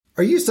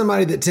Are you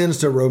somebody that tends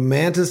to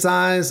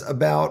romanticize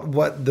about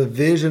what the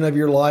vision of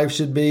your life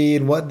should be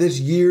and what this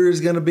year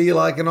is going to be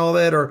like and all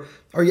that? Or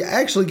are you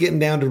actually getting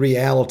down to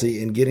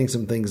reality and getting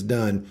some things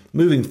done,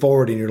 moving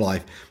forward in your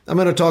life? I'm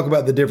going to talk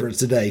about the difference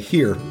today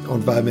here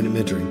on 5 Minute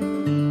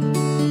Mentoring.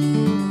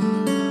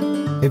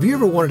 Have you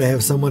ever wanted to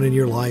have someone in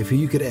your life who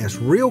you could ask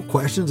real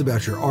questions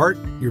about your art,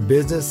 your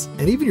business,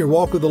 and even your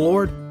walk with the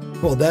Lord?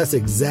 Well, that's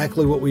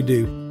exactly what we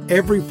do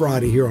every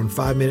Friday here on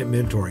 5 Minute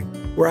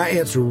Mentoring, where I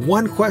answer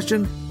one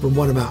question from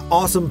one of my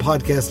awesome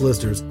podcast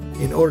listeners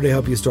in order to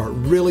help you start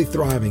really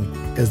thriving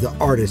as the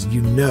artist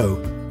you know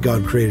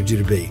God created you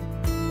to be.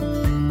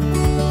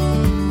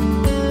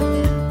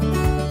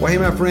 Well, hey,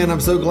 my friend,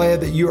 I'm so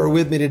glad that you are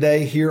with me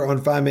today here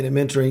on 5 Minute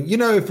Mentoring. You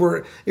know, if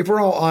we're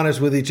all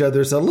honest with each other,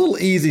 it's a little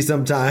easy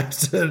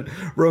sometimes to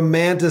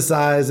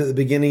romanticize at the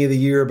beginning of the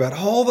year about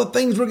all the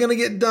things we're going to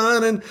get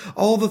done and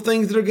all the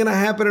things that are going to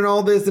happen and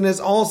all this. And it's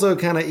also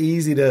kind of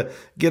easy to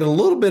get a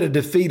little bit of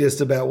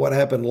defeatist about what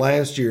happened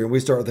last year. And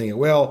we start thinking,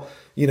 well,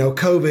 you know,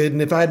 COVID,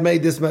 and if I'd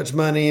made this much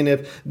money, and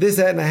if this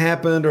hadn't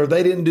happened, or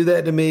they didn't do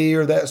that to me,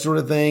 or that sort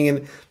of thing.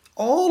 And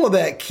all of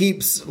that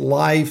keeps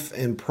life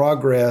and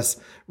progress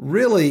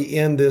really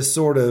in this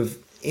sort of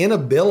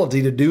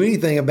inability to do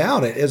anything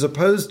about it, as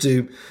opposed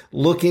to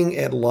looking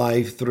at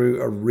life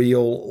through a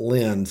real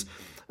lens.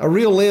 A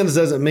real lens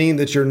doesn't mean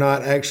that you're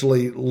not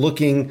actually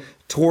looking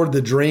toward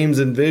the dreams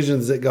and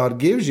visions that God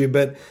gives you,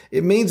 but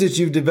it means that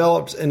you've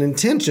developed an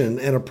intention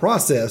and a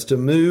process to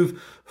move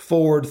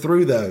forward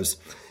through those.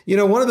 You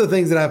know, one of the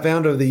things that I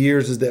found over the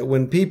years is that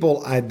when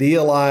people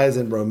idealize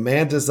and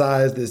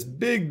romanticize this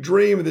big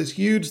dream of this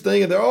huge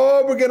thing, and they're,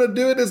 we're going to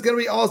do it, it's going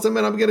to be awesome,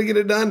 and I'm going to get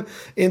it done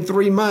in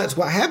 3 months.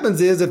 What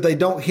happens is if they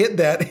don't hit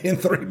that in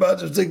 3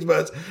 months or 6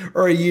 months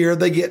or a year,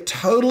 they get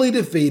totally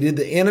defeated.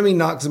 The enemy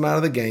knocks them out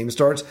of the game,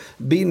 starts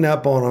beating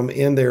up on them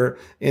in their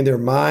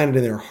mind,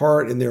 in their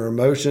heart, in their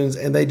emotions,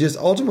 and they just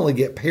ultimately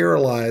get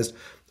paralyzed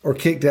or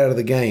kicked out of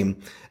the game,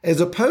 as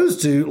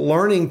opposed to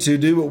learning to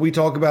do what we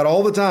talk about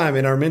all the time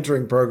in our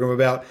mentoring program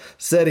about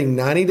setting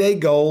 90-day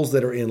goals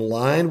that are in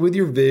line with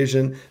your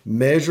vision,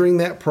 measuring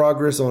that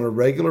progress on a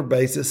regular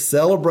basis,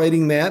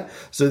 celebrating that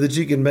so that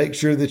you can make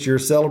sure that you're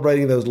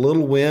celebrating those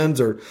little wins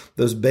or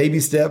those baby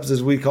steps,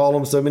 as we call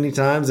them so many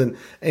times,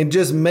 and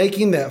just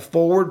making that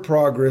forward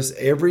progress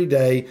every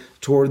day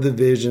toward the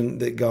vision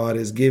that God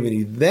has given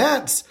you.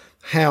 That's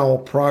how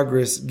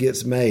progress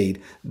gets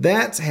made.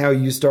 That's how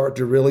you start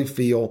to really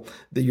feel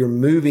that you're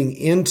moving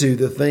into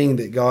the thing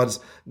that God's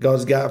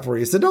got for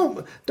you. So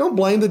don't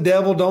blame the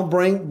devil. Don't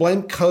blame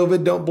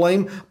COVID. Don't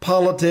blame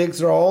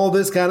politics or all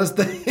this kind of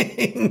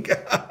thing.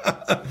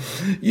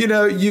 You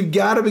know, you've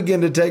got to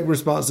begin to take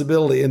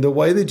responsibility. And the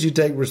way that you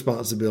take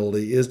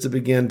responsibility is to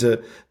begin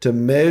to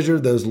measure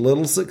those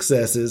little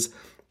successes,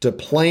 to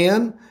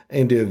plan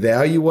and to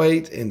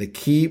evaluate and to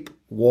keep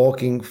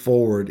walking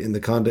forward in the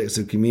context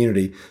of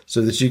community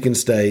so that you can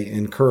stay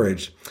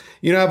encouraged.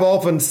 You know, I've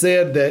often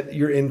said that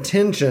your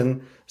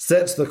intention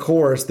sets the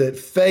course, that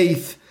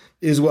faith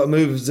is what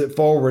moves it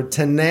forward.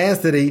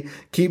 Tenacity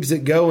keeps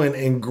it going,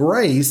 and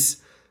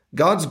grace,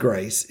 God's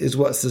grace, is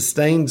what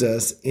sustains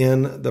us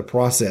in the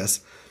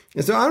process.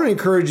 And so I want to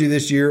encourage you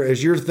this year,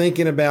 as you're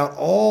thinking about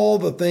all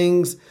the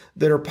things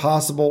that are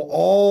possible,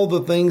 all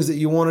the things that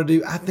you want to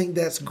do, I think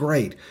that's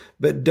great.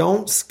 But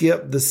don't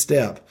skip the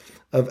step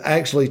of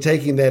actually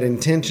taking that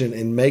intention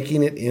and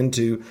making it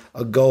into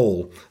a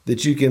goal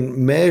that you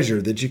can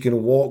measure, that you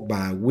can walk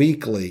by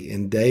weekly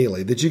and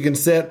daily, that you can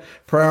set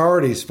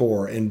priorities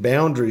for and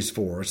boundaries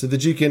for, so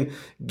that you can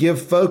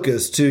give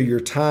focus to your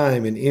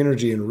time and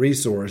energy and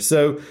resource,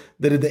 so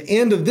that at the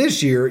end of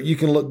this year, you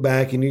can look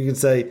back and you can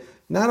say,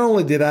 not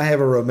only did I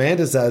have a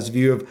romanticized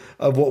view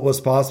of what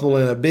was possible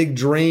and a big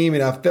dream,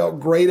 and I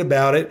felt great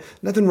about it,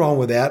 nothing wrong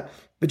with that,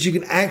 but you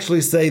can actually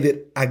say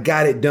that I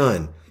got it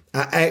done.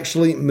 I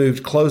actually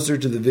moved closer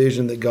to the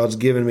vision that God's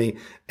given me,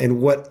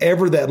 and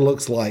whatever that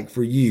looks like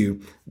for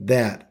you,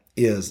 that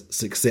is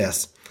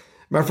success.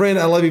 My friend,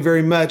 I love you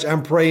very much.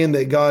 I'm praying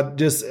that God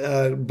just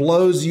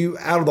blows you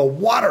out of the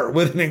water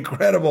with an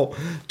incredible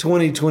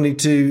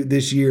 2022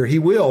 this year. He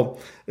will,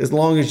 as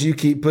long as you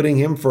keep putting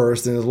Him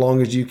first, and as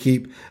long as you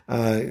keep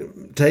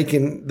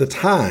taking the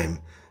time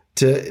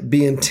to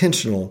be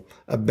intentional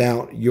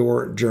about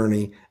your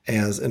journey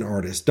as an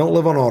artist. Don't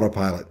live on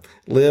autopilot.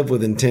 Live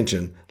with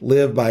intention.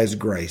 Live by His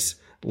grace.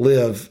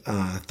 Live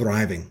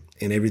thriving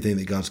in everything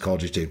that God's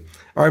called you to.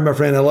 All right, my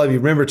friend, I love you.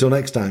 Remember, till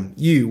next time,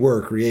 you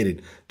were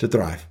created to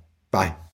thrive. Bye.